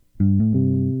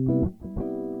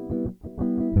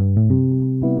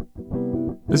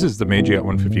This is the Meiji at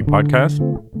 150 podcast.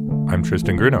 I'm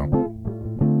Tristan Gruno.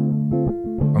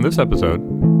 On this episode,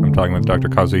 I'm talking with Dr.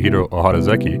 Kazuhiro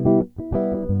Oharazeki,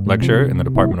 lecturer in the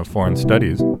Department of Foreign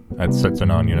Studies at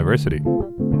Setsunan University.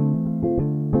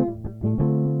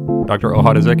 Dr.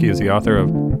 Oharazeki is the author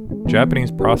of Japanese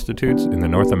Prostitutes in the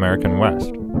North American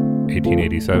West,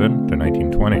 1887 to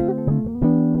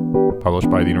 1920, published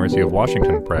by the University of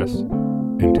Washington Press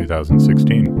in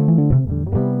 2016.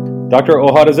 Dr.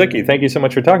 Oharazeki, thank you so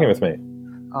much for talking with me.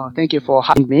 Thank you for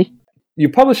having me. You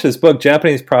published this book,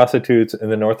 Japanese Prostitutes in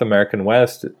the North American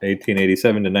West,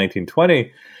 1887 to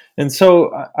 1920. And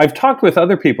so I've talked with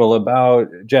other people about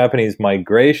Japanese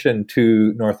migration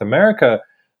to North America,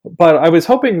 but I was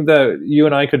hoping that you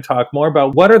and I could talk more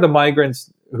about what are the migrants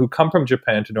who come from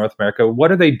Japan to North America,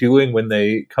 what are they doing when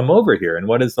they come over here, and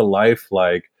what is the life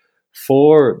like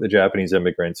for the Japanese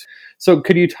immigrants? So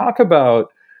could you talk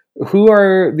about who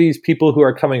are these people who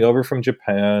are coming over from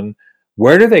Japan?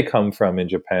 Where do they come from in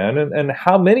Japan? And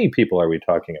how many people are we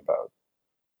talking about?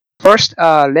 First,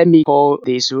 let me call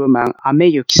this woman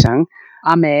Ameyuki-san.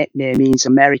 Ame means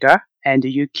America and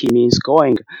Yuki means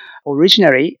going.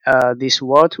 Originally, this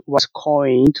word was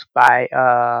coined by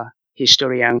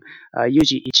historian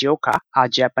Yuji Ichioka, a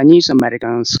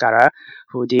Japanese-American scholar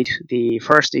who did the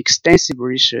first extensive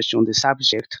research on the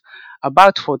subject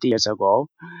about 40 years ago.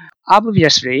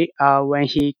 Obviously, when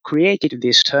he created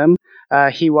this term,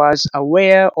 he was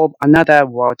aware of another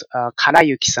word,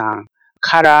 Karayuki-san.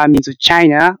 Kara means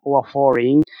China or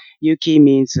foreign. Yuki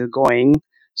means going.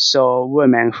 So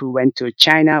women who went to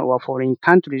China or foreign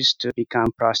countries to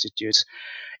become prostitutes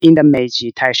in the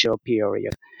Meiji Taisho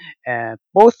period.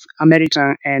 Both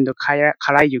American and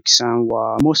Karayuki-san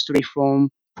were mostly from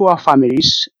poor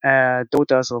families,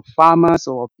 daughters of farmers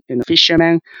or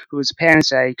fishermen whose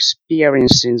parents are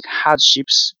experiencing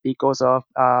hardships because of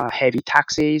heavy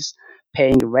taxes,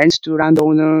 paying rent to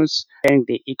landowners, and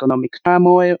the economic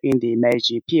turmoil in the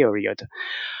Meiji period.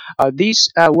 These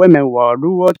women were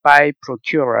lured by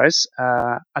procurers,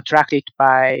 attracted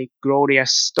by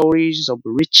glorious stories of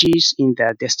riches in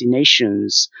their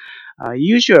destinations.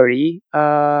 Usually,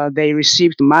 they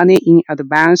received money in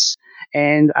advance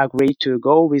and agreed to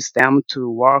go with them to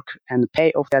work and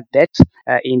pay off their debt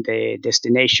in the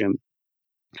destination.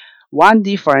 One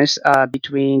difference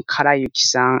between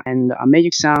Karayuki-san and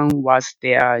Ameyuki-san was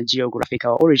their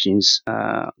geographical origins.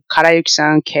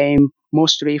 Karayuki-san came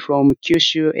mostly from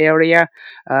Kyushu area,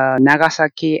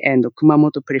 Nagasaki and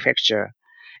Kumamoto prefecture,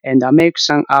 and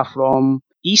Ameyuki-san are from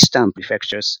eastern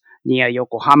prefectures near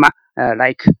Yokohama,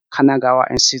 like Kanagawa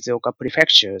and Shizuoka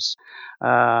prefectures.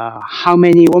 How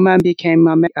many women became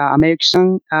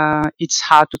Ameyuki-san? It's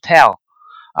hard to tell.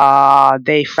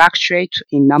 They fluctuate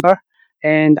in number,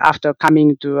 and after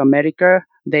coming to America,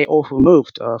 they often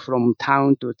moved from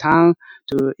town to town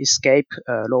to escape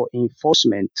law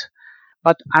enforcement.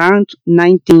 But around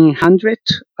 1900,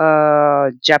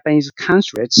 Japanese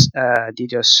consulates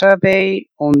did a survey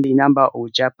on the number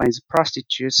of Japanese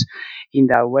prostitutes in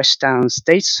the western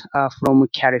states from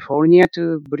California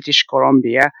to British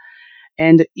Columbia.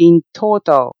 And in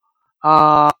total,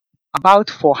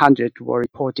 about 400 were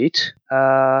reported,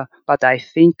 but I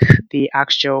think the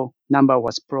actual number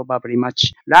was probably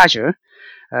much larger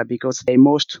because they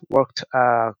most worked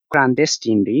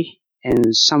clandestinely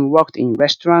and some worked in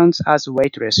restaurants as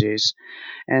waitresses.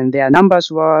 And their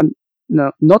numbers were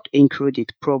not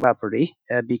included probably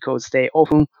because they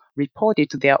often reported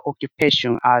their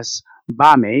occupation as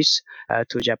barmaids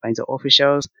to Japanese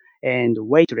officials and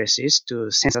waitresses to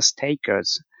census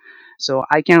takers. So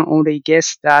I can only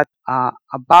guess that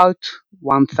about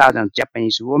 1,000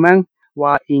 Japanese women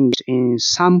were engaged in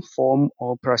some form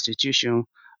of prostitution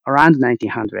around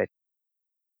 1900.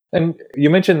 And you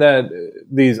mentioned that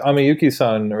these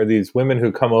Ameyuki-san, or these women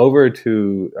who come over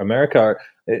to America,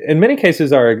 in many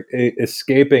cases are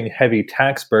escaping heavy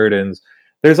tax burdens.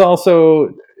 There's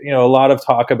also, a lot of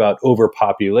talk about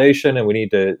overpopulation, and we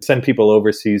need to send people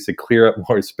overseas to clear up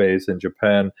more space in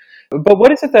Japan. But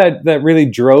what is it that really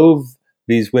drove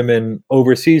these women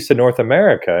overseas to North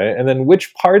America? And then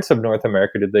which parts of North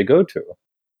America did they go to?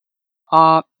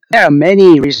 There are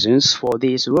many reasons for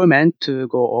these women to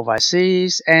go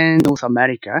overseas and North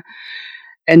America,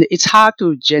 and it's hard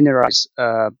to generalize.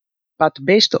 But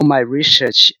based on my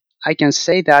research, I can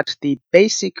say that the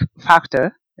basic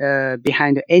factor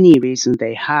behind any reason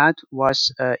they had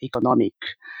was economic.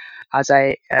 As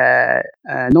I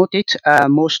noted,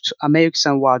 most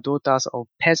Americans were daughters of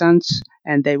peasants,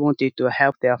 and they wanted to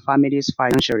help their families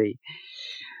financially.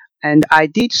 And I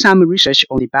did some research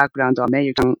on the background of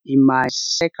American in my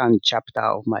second chapter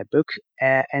of my book.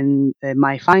 And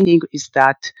my finding is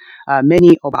that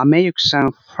many of Americans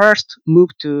first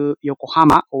moved to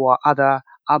Yokohama or other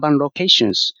urban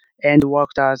locations and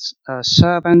worked as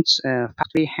servants,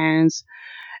 factory hands,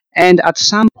 and at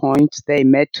some point, they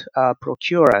met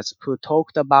procurers who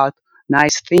talked about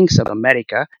nice things about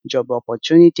America, job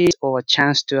opportunities, or a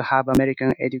chance to have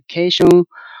American education,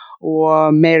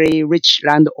 or marry rich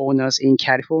landowners in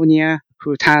California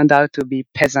who turned out to be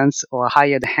peasants or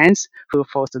hired hands who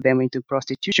forced them into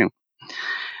prostitution.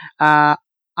 Uh,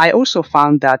 I also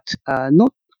found that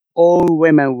not all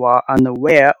women were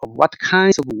unaware of what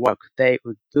kinds of work they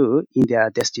would do in their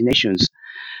destinations.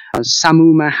 Some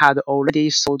women had already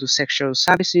sold sexual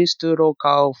services to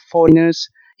local foreigners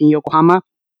in Yokohama,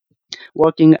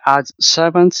 working as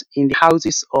servants in the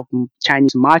houses of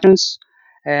Chinese merchants.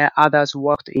 Others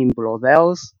worked in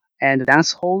brothels and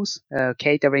dance halls,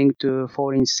 catering to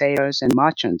foreign sailors and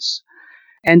merchants.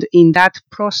 And in that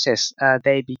process,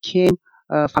 they became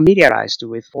familiarized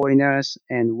with foreigners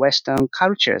and Western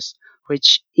cultures,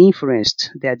 which influenced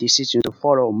their decision to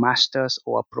follow masters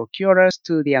or procurers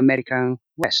to the American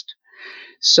West.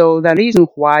 So the reason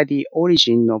why the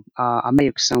origin of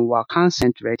American were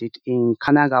concentrated in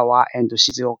Kanagawa and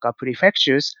Shizuoka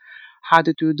prefectures had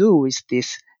to do with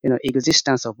this,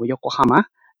 existence of Yokohama,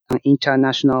 an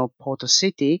international port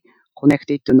city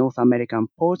connected to North American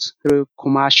ports through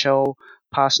commercial,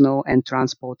 personal, and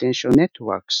transportation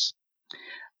networks.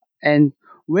 And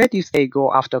where did they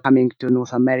go after coming to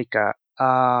North America?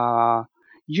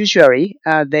 Usually,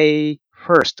 they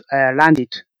first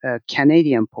landed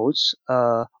Canadian ports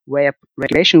where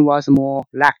regulation was more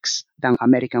lax than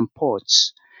American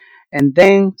ports, and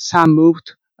then some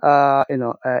moved,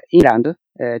 inland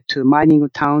to mining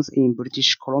towns in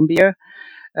British Columbia,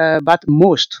 but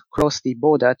most crossed the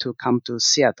border to come to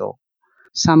Seattle.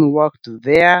 Some worked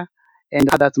there, and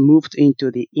others moved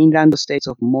into the inland states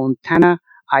of Montana,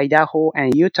 Idaho,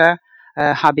 and Utah,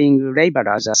 having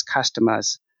laborers as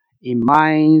customers in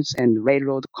mines and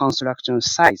railroad construction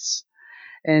sites.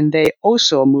 And they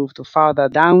also moved further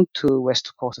down to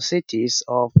West Coast cities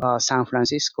of San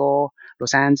Francisco,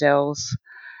 Los Angeles,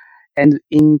 and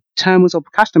in terms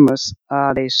of customers,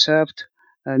 they served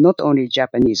not only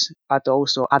Japanese, but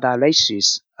also other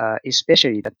races,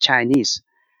 especially the Chinese,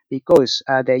 because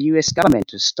the US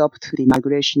government stopped the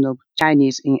migration of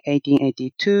Chinese in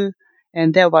 1882,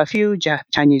 and there were few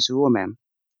Chinese women.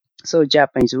 So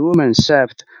Japanese women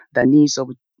served the needs of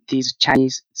these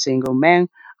Chinese single men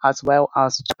as well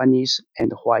as Japanese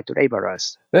and white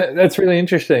laborers. That's really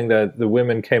interesting that the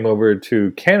women came over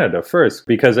to Canada first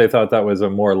because they thought that was a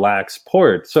more lax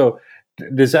port. So,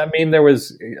 does that mean there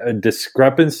was a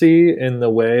discrepancy in the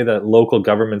way that local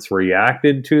governments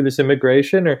reacted to this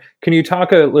immigration? Or can you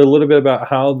talk a little bit about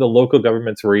how the local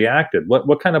governments reacted?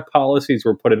 What kind of policies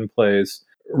were put in place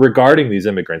regarding these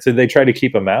immigrants? Did they try to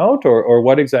keep them out, or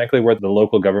what exactly were the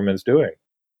local governments doing?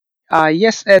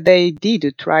 Yes, they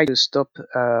did try to stop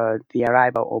the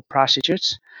arrival of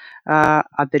prostitutes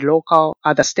at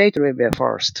the state level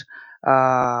first.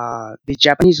 The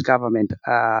Japanese government,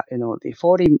 the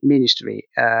foreign ministry,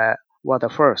 were the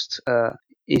first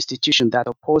institution that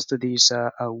opposed these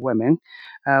women.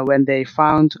 When they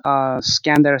found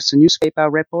scandalous newspaper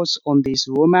reports on these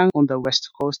women on the west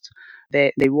coast,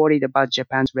 they worried about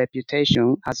Japan's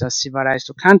reputation as a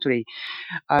civilized country,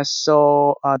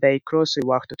 so they closely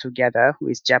worked together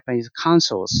with Japanese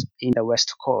consuls in the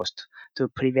West Coast to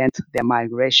prevent their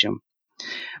migration.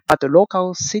 But the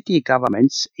local city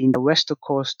governments in the West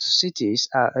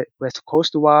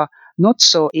Coast were not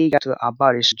so eager to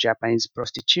abolish Japanese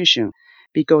prostitution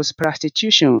because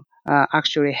prostitution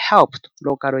actually helped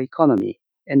local economy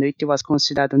and it was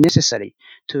considered necessary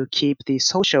to keep the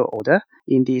social order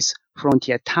in these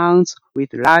frontier towns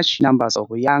with large numbers of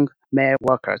young male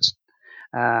workers.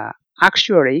 Uh,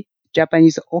 Actually,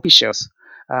 Japanese officials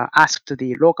asked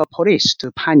the local police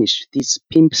to punish these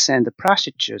pimps and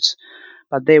prostitutes,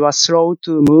 but they were slow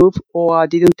to move or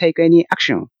didn't take any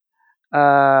action.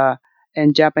 Uh,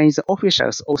 and Japanese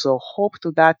officials also hoped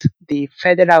that the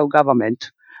federal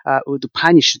government would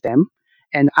punish them.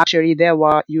 And actually, there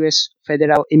were U.S.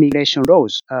 federal immigration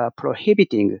laws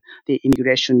prohibiting the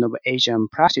immigration of Asian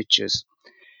prostitutes.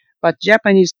 But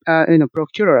Japanese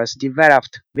procurers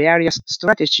developed various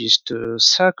strategies to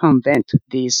circumvent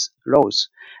these laws,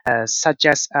 such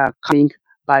as coming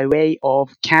by way of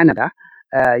Canada,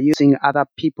 using other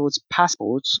people's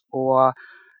passports, or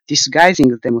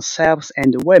disguising themselves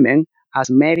and women as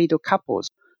married couples.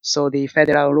 So the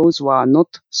federal laws were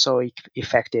not so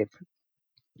effective.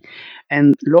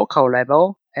 And local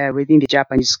level, within the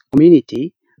Japanese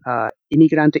community,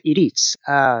 immigrant elites,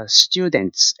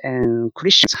 students, and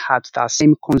Christians had the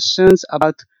same concerns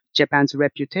about Japan's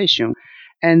reputation,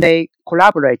 and they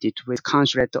collaborated with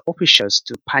consulate officials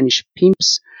to punish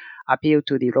pimps, appeal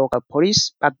to the local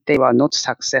police, but they were not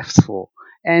successful.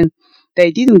 And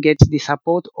they didn't get the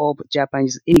support of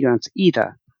Japanese immigrants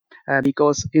either,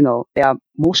 because they are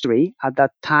mostly at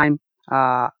that time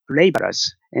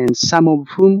laborers, and some of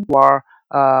whom were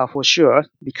for sure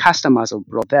the customers of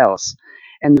brothels.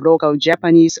 And local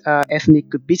Japanese ethnic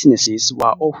businesses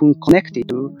were often connected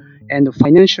to and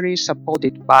financially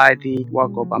supported by the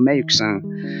work of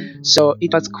Americans. So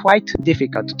it was quite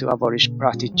difficult to abolish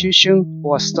prostitution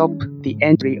or stop the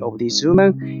entry of these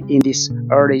women in this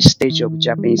early stage of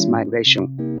Japanese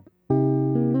migration.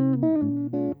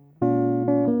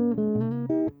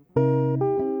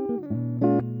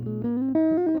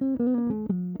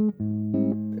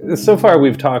 So far,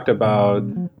 we've talked about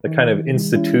the kind of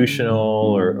institutional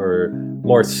or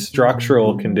more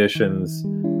structural conditions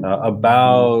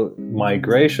about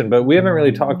migration, but we haven't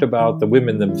really talked about the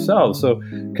women themselves. So,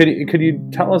 could you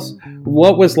tell us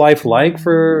what was life like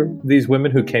for these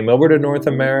women who came over to North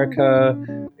America?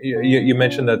 You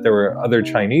mentioned that there were other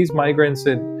Chinese migrants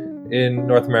in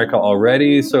North America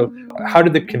already. So, how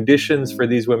did the conditions for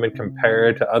these women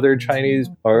compare to other Chinese?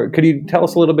 Or could you tell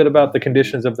us a little bit about the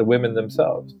conditions of the women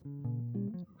themselves?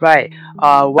 Right.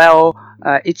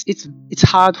 It's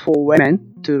hard for women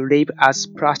to live as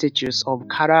prostitutes of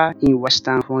color in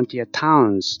Western frontier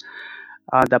towns.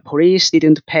 The police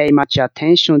didn't pay much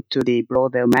attention to the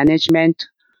brothel management,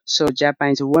 so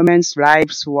Japanese women's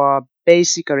lives were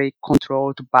basically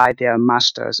controlled by their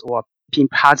masters or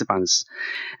pimp husbands.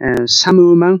 Some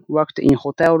women worked in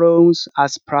hotel rooms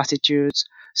as prostitutes,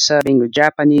 serving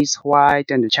Japanese, white,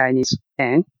 and Chinese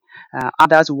men.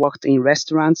 Others worked in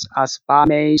restaurants as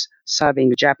barmaids,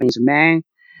 serving Japanese men.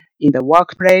 In the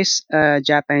workplace,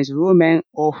 Japanese women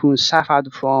often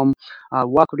suffered from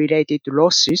work-related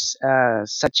losses,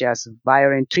 such as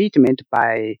violent treatment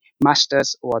by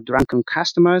masters or drunken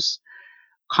customers,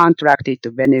 contracted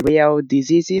venereal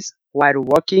diseases while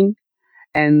working,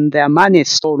 and their money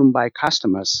stolen by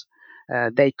customers.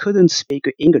 They couldn't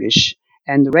speak English,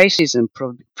 and racism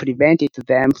prevented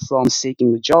them from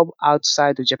seeking a job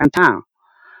outside Japantown.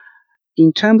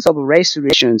 In terms of race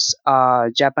relations,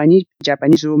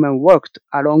 Japanese women worked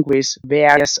along with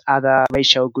various other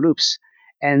racial groups,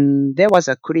 and there was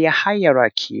a clear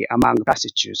hierarchy among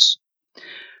prostitutes.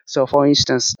 So, for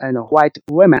instance, white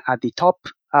women at the top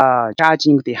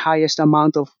charging the highest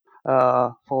amount of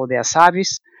for their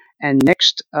service, and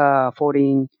next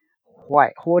foreign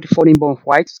born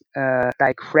whites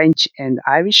like French and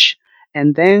Irish,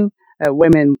 and then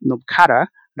women of color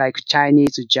like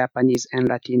Chinese, Japanese, and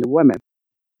Latino women.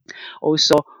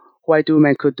 Also, white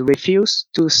women could refuse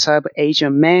to serve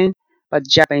Asian men, but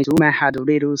Japanese women had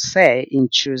little say in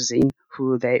choosing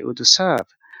who they would serve.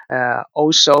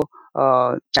 Also,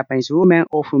 Japanese women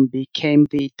often became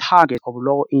the target of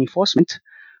law enforcement,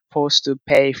 forced to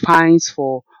pay fines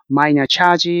for minor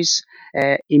charges.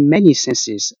 In many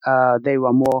senses, they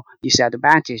were more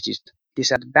disadvantaged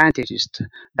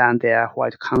than their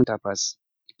white counterparts.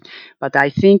 But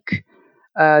I think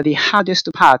the hardest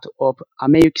part of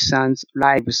Americans'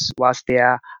 lives was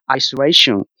their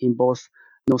isolation in both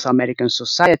North American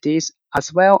societies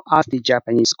as well as the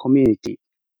Japanese community.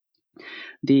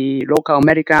 The local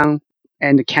American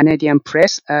and Canadian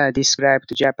press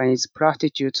described Japanese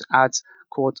prostitutes as,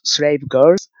 quote, slave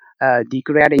girls,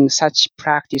 declaring such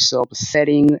practice of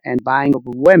selling and buying of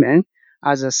women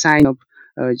as a sign of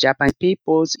Japanese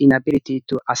people's inability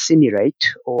to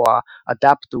assimilate or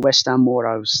adapt to Western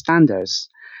moral standards.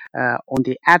 On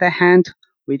the other hand,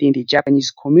 within the Japanese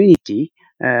community,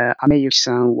 Americans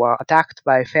were attacked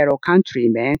by fellow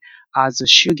countrymen as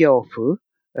shugyofu,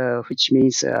 which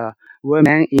means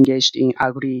women engaged in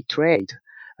agri trade.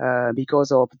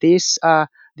 Because of this,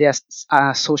 their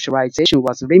socialization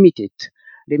was limited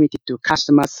to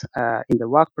customers in the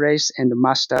workplace and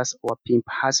masters or pimp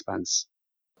husbands.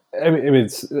 I mean,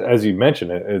 as you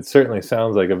mentioned, it certainly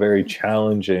sounds like a very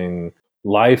challenging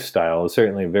lifestyle.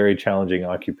 Certainly, a very challenging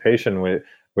occupation where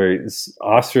it's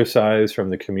ostracized from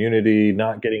the community,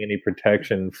 not getting any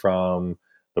protection from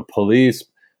the police.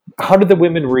 How did the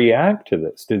women react to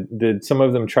this? Did some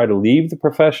of them try to leave the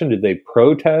profession? Did they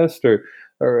protest, or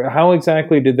how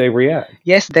exactly did they react?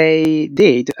 Yes, they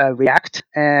did react.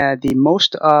 The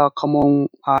most common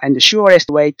and surest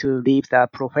way to leave the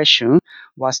profession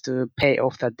was to pay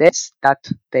off the debts that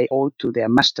they owed to their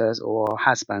masters or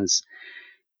husbands.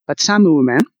 But some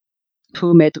women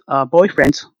who met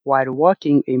boyfriends while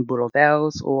working in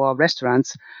brothels or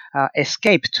restaurants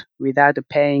escaped without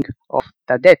paying off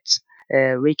the debts.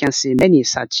 We can see many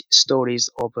such stories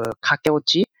of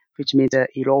kakeochi, which means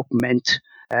elopement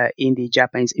in the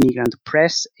Japanese immigrant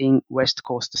press in West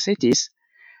Coast cities.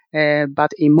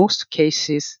 But in most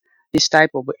cases, this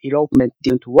type of elopement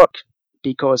didn't work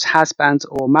because husbands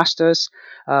or masters,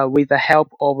 with the help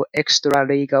of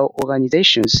extra-legal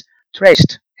organizations,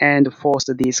 traced and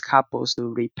forced these couples to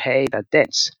repay the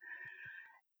debts.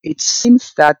 It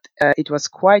seems that it was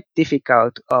quite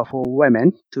difficult for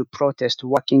women to protest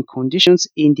working conditions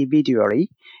individually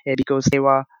because they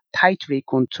were tightly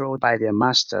controlled by their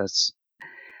masters.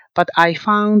 But I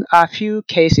found a few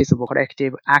cases of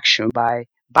collective action by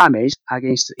barmaids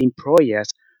against employers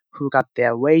who cut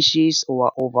their wages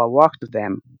or overworked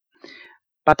them.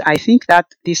 But I think that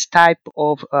this type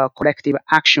of collective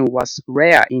action was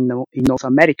rare in North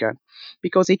America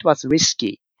because it was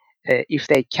risky. If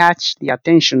they catch the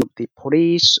attention of the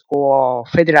police or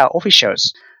federal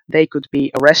officials, they could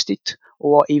be arrested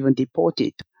or even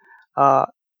deported. Uh,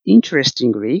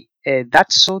 Interestingly,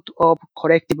 that sort of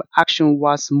collective action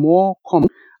was more common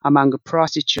among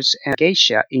prostitutes and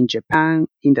geisha in Japan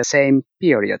in the same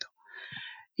period.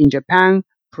 In Japan,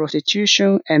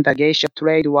 prostitution and the geisha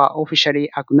trade were officially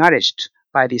acknowledged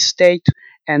by the state,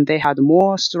 and they had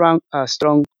more strong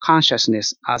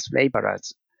consciousness as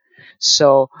laborers.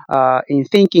 So, in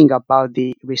thinking about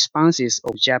the responses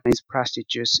of Japanese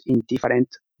prostitutes in different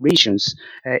regions,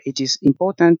 it is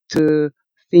important to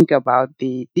think about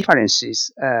the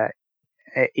differences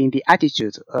in the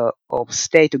attitude of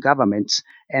state governments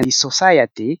and the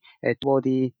society toward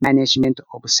the management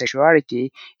of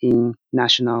sexuality in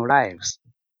national lives.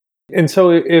 And so,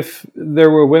 if there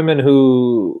were women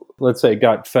who, let's say,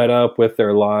 got fed up with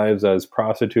their lives as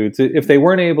prostitutes, if they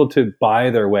weren't able to buy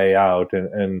their way out,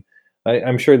 and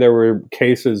I'm sure there were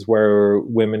cases where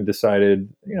women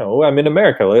decided, I'm in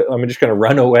America, I'm just going to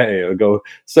run away or go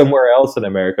somewhere else in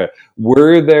America.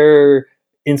 Were there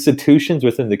institutions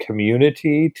within the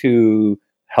community to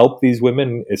help these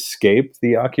women escape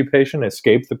the occupation,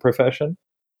 escape the profession?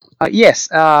 Yes,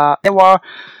 there were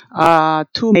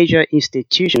two major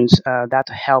institutions that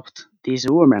helped these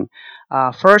women.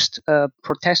 First,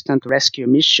 Protestant rescue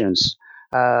missions.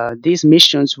 These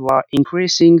missions were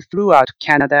increasing throughout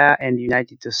Canada and the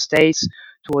United States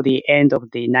toward the end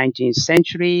of the 19th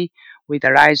century with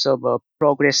the rise of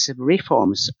progressive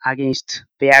reforms against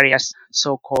various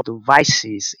so-called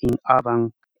vices in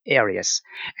urban areas.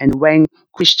 And when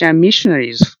Christian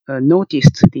missionaries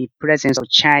noticed the presence of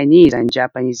Chinese and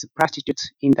Japanese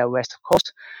prostitutes in the West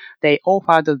Coast, they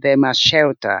offered them a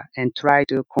shelter and tried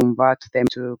to convert them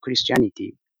to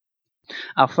Christianity.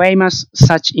 A famous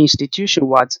such institution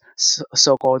was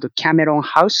so-called Cameron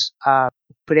House, a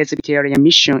Presbyterian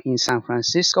mission in San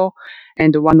Francisco,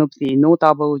 and one of the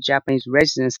notable Japanese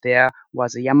residents there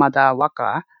was Yamada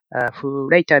Waka, who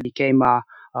later became a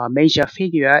major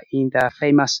figure in the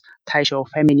famous Taisho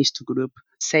feminist group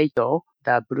Seito,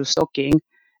 the Blue Stocking,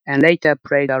 and later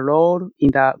played a role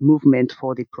in the movement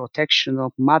for the protection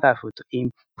of motherhood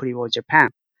in pre-war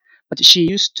Japan. But she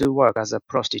used to work as a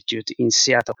prostitute in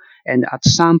Seattle and at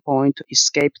some point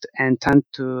escaped and turned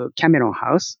to Cameron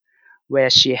House, where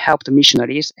she helped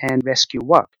missionaries and rescue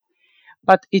work.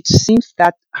 But it seems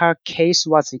that her case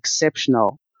was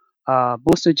exceptional.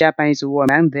 Most Japanese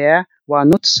women there were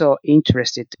not so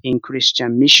interested in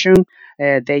Christian mission.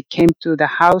 They came to the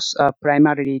house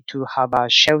primarily to have a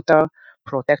shelter,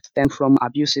 protect them from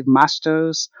abusive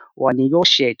masters, or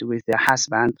negotiate with their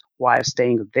husband while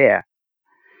staying there.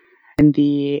 And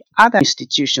the other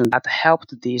institution that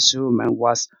helped these women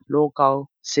was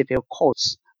local civil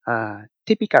courts.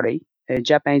 Typically,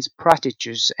 Japanese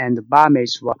prostitutes and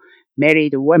barmaids were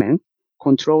married women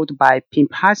controlled by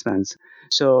pimp husbands.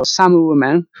 So some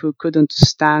women who couldn't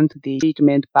stand the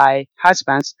treatment by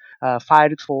husbands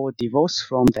filed for divorce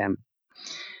from them.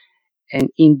 And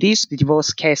in these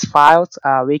divorce case files,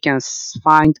 we can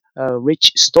find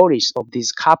rich stories of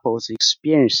these couples'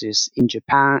 experiences in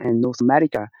Japan and North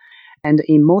America. And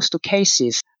in most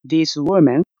cases, these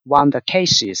women won the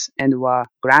cases and were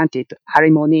granted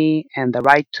alimony and the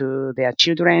right to their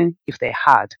children if they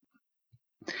had.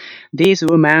 These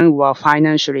women were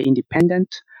financially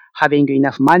independent, having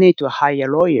enough money to hire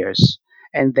lawyers,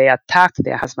 and they attacked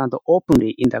their husband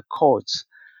openly in the courts.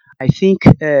 I think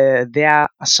their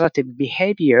assertive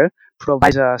behavior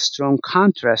provides a strong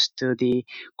contrast to the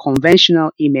conventional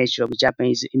image of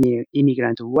Japanese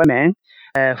immigrant women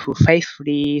who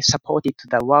faithfully supported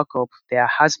the work of their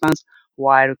husbands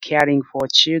while caring for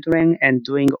children and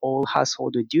doing all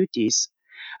household duties.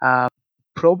 Uh,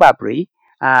 Probably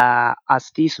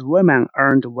as these women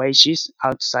earned wages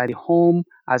outside the home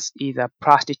as either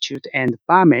prostitute and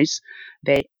barmaids,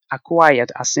 they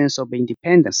acquired a sense of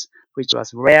independence, which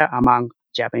was rare among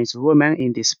Japanese women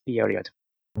in this period.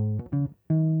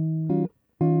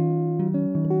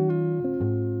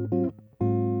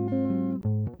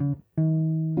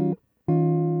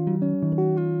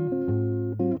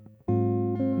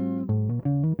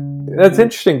 That's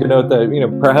interesting to note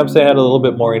that perhaps they had a little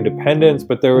bit more independence,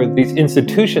 but there were these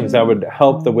institutions that would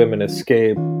help the women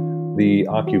escape the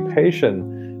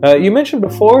occupation. You mentioned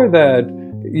before that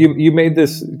you made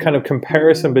this kind of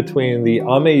comparison between the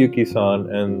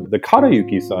Ameyuki-san and the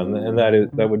Karayuki-san, and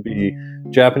that would be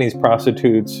Japanese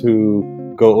prostitutes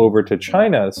who go over to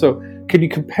China. So, could you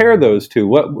compare those two?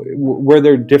 What were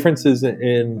there differences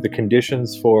in the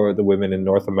conditions for the women in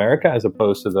North America as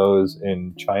opposed to those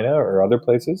in China or other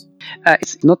places?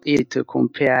 It's not easy to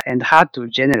compare and hard to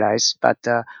generalize, but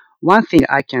one thing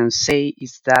I can say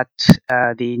is that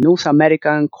the North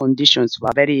American conditions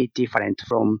were very different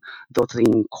from those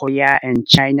in Korea and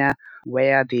China,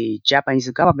 where the Japanese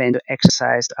government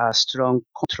exercised a strong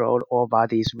control over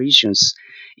these regions,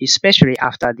 especially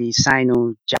after the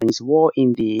Sino-Japanese War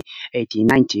in the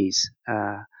 1890s.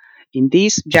 In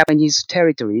these Japanese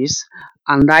territories,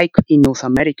 unlike in North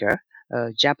America,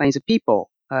 Japanese people,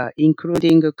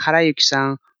 including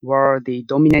Karayuki-san, were the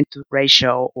dominant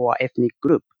racial or ethnic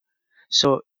group.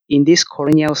 So in this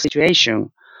colonial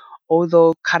situation,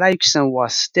 although Karayuki-san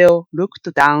was still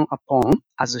looked down upon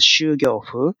as a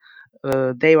shugyofu,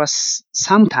 they were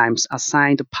sometimes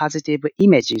assigned positive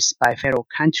images by fellow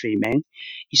countrymen,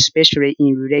 especially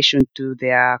in relation to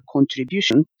their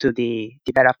contribution to the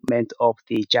development of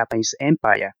the Japanese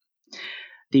Empire.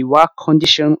 The work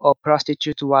condition of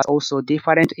prostitutes was also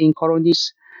different in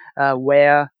colonies,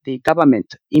 where the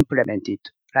government implemented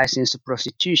licensed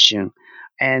prostitution,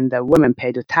 and the women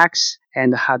paid tax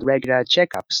and had regular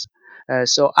checkups.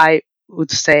 So I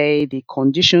would say the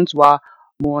conditions were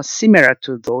more similar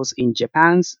to those in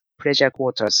Japan's pleasure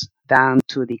quarters than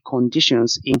to the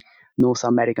conditions in North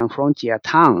American frontier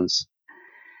towns.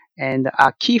 And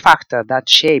a key factor that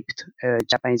shaped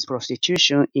Japanese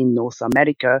prostitution in North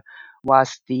America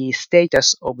was the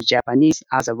status of Japanese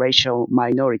as a racial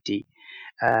minority.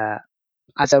 Uh,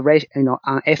 an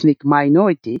ethnic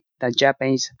minority, the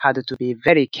Japanese had to be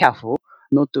very careful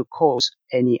not to cause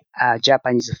any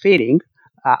anti-Japanese feeling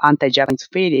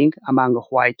among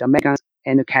white Americans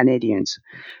and Canadians.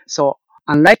 So,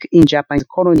 unlike in Japanese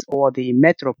colonies or the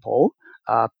metropole,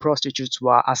 prostitutes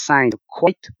were assigned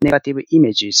quite negative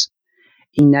images.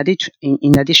 In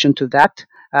addition to that,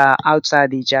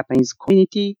 outside the Japanese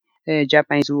community,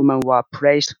 Japanese women were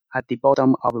placed at the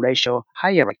bottom of racial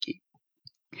hierarchy.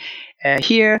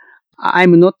 Here,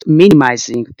 I'm not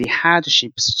minimizing the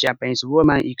hardships Japanese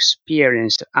women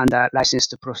experienced under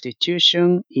licensed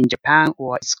prostitution in Japan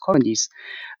or its colonies.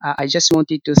 I just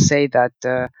wanted to say that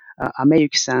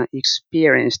Ameyuki-san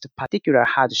experienced particular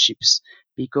hardships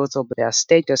because of their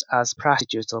status as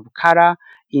prostitutes of color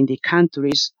in the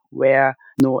countries where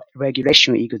no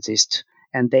regulation exists,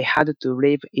 and they had to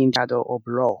live in the shadow of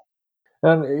law.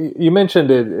 And you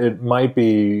mentioned it might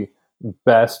be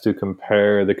best to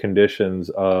compare the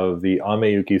conditions of the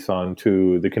Ameyuki-san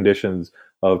to the conditions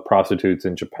of prostitutes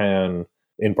in Japan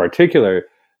in particular.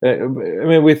 I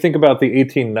mean, we think about the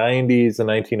 1890s and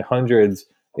 1900s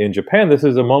in Japan. This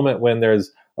is a moment when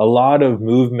there's a lot of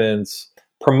movements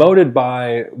promoted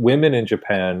by women in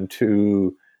Japan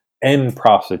to end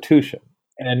prostitution.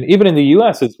 And even in the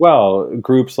US as well,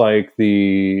 groups like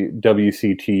the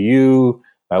WCTU,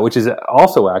 which is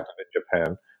also active in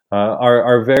Japan,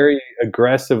 are very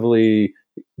aggressively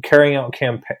carrying out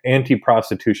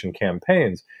anti-prostitution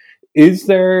campaigns. Is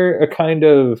there a kind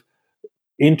of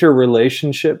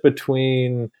interrelationship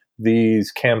between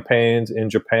these campaigns in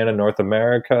Japan and North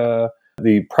America?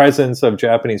 The presence of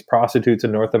Japanese prostitutes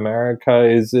in North America,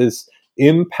 is this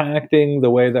impacting the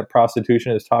way that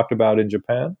prostitution is talked about in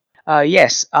Japan?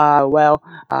 Yes, I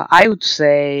would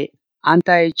say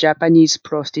anti-Japanese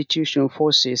prostitution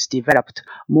forces developed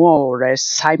more or less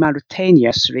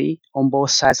simultaneously on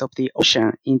both sides of the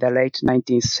ocean in the late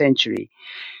 19th century.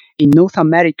 In North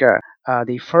America,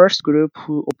 the first group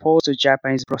who opposed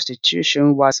Japanese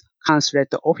prostitution was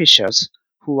consulate officials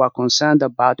who were concerned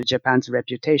about Japan's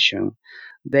reputation.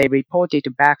 They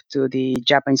reported back to the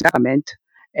Japanese government,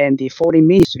 and the foreign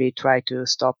ministry tried to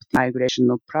stop the migration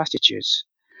of prostitutes.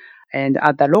 And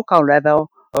at the local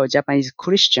level, Japanese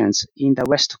Christians in the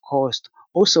West Coast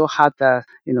also had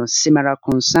similar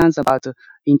concerns about the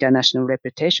international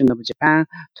reputation of Japan,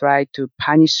 tried to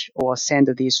punish or send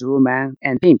these women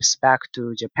and pimps back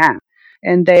to Japan.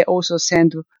 and they also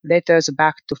sent letters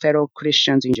back to fellow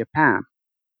Christians in Japan.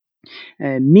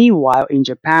 Meanwhile, in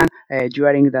Japan,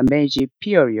 during the Meiji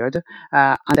period,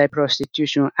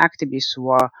 anti-prostitution activists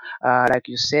were, like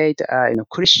you said,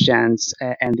 Christians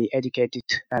and the educated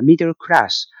middle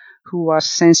class who were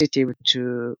sensitive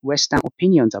to Western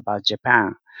opinions about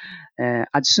Japan.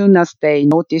 As soon as they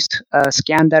noticed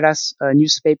scandalous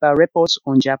newspaper reports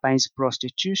on Japanese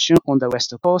prostitution on the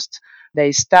West Coast,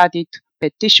 they started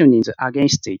petitioning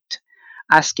against it,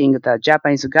 asking the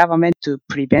Japanese government to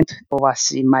prevent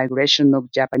overseas migration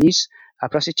of Japanese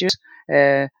prostitutes.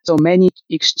 So many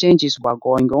exchanges were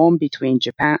going on between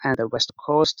Japan and the West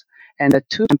Coast, and the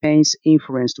two campaigns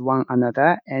influenced one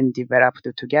another and developed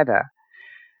together.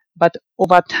 But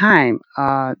over time,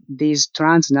 this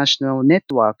transnational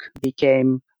network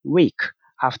became weak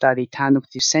after the turn of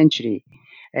the century.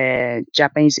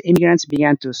 Japanese immigrants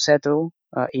began to settle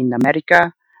in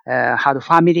America, had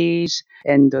families,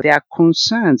 and their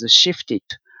concerns shifted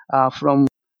from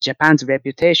Japan's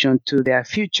reputation to their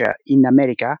future in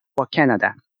America or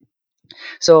Canada.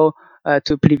 So,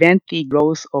 to prevent the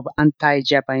growth of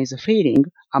anti-Japanese feeling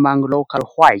among local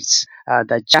whites,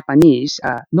 the Japanese,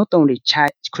 not only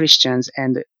Christians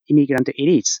and immigrant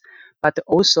elites, but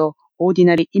also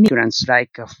ordinary immigrants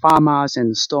like farmers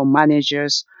and store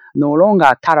managers no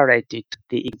longer tolerated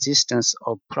the existence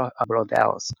of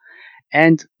brothels.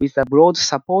 And with the broad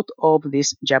support of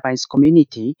this Japanese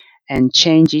community and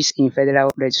changes in federal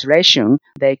legislation,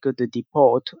 they could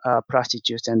deport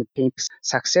prostitutes and pimps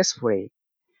successfully.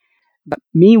 But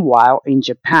meanwhile, in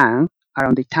Japan,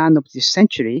 around the turn of this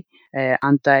century,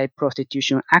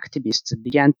 anti-prostitution activists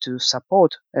began to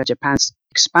support Japan's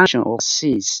expansion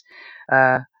overseas.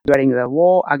 During the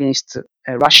war against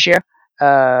Russia,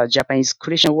 Japanese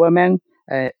Christian women,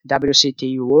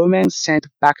 WCTU women sent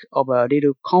back over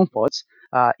little comforts,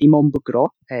 imon-bukuro,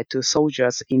 to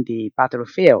soldiers in the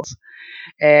battlefields.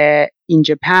 In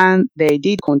Japan, they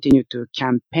did continue to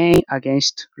campaign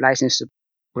against licensed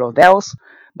brothels,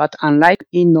 but unlike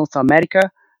in North America,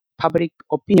 public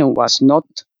opinion was not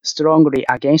strongly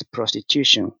against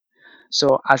prostitution.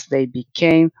 So as they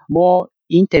became more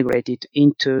integrated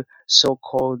into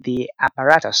so-called the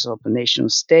apparatus of nation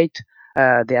state,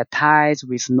 their ties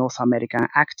with North American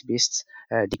activists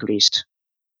decreased.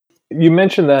 You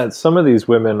mentioned that some of these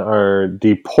women are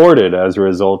deported as a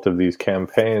result of these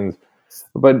campaigns,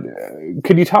 but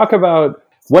could you talk about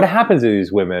what happens to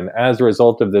these women as a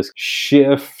result of this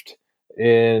shift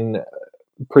in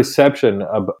perception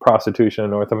of prostitution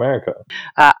in North America?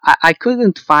 I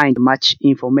couldn't find much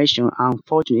information,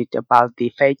 unfortunately, about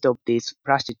the fate of these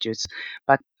prostitutes,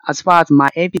 but as far as my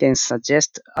evidence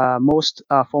suggests, most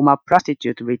former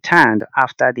prostitutes returned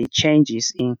after the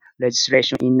changes in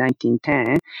legislation in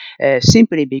 1910,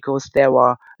 simply because there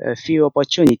were few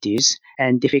opportunities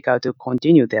and difficult to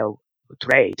continue their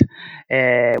trade.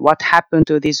 What happened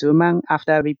to these women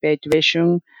after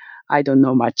repatriation? I don't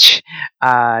know much.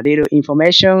 Little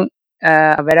information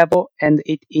available, and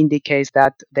it indicates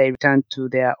that they returned to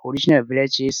their original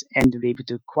villages and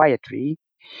lived quietly.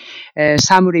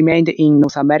 Some remained in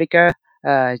North America,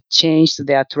 changed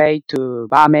their trade to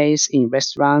barmaids in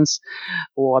restaurants,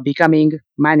 or becoming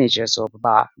managers of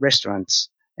bar restaurants,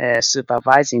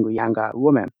 supervising younger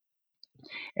women.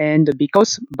 And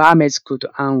because barmaids could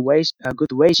earn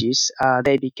good wages,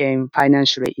 they became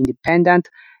financially independent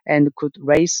and could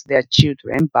raise their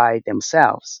children by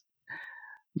themselves.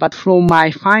 But from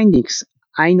my findings,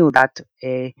 I know that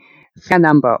a fair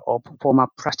number of former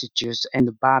prostitutes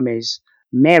and barmaids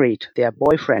married their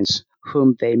boyfriends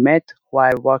whom they met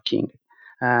while working.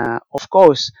 Of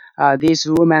course, these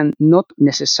women not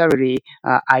necessarily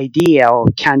ideal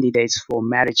candidates for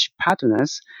marriage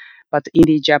partners, but in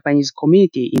the Japanese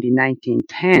community in the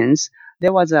 1910s,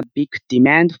 there was a big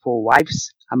demand for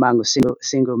wives among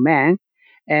single men,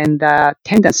 and the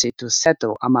tendency to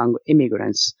settle among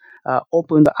immigrants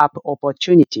opened up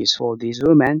opportunities for these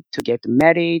women to get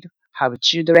married, have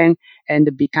children,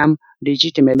 and become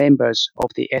legitimate members of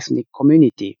the ethnic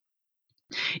community.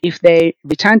 If they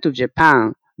return to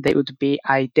Japan, they would be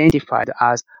identified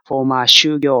as former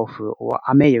shugyofu or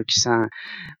ameyuki-san.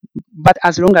 But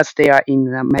as long as they are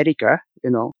in America,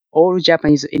 all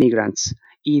Japanese immigrants,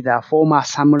 either former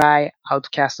samurai,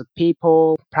 outcast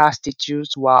people,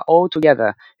 prostitutes, were all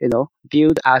together,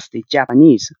 viewed as the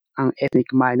Japanese, an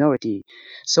ethnic minority.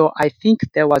 So I think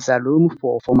there was a room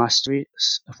for former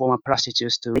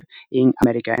prostitutes to live in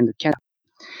America and Canada.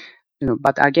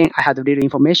 But again, I had little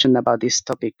information about this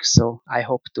topic, so I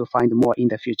hope to find more in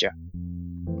the future.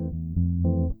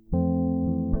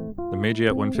 The Meiji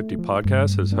at 150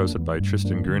 podcast is hosted by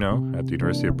Tristan Gruno at the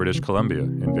University of British Columbia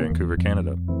in Vancouver,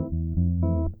 Canada.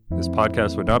 This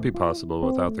podcast would not be possible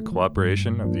without the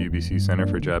cooperation of the UBC Center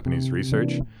for Japanese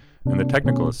Research and the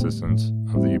technical assistance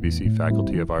of the UBC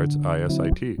Faculty of Arts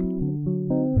ISIT.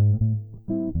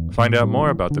 Find out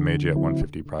more about the Meiji at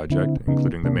 150 project,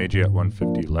 including the Meiji at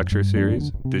 150 lecture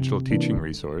series, digital teaching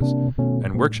resource,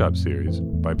 and workshop series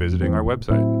by visiting our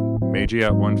website,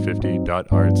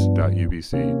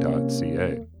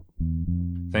 meijiat150.arts.ubc.ca.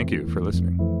 Thank you for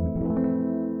listening.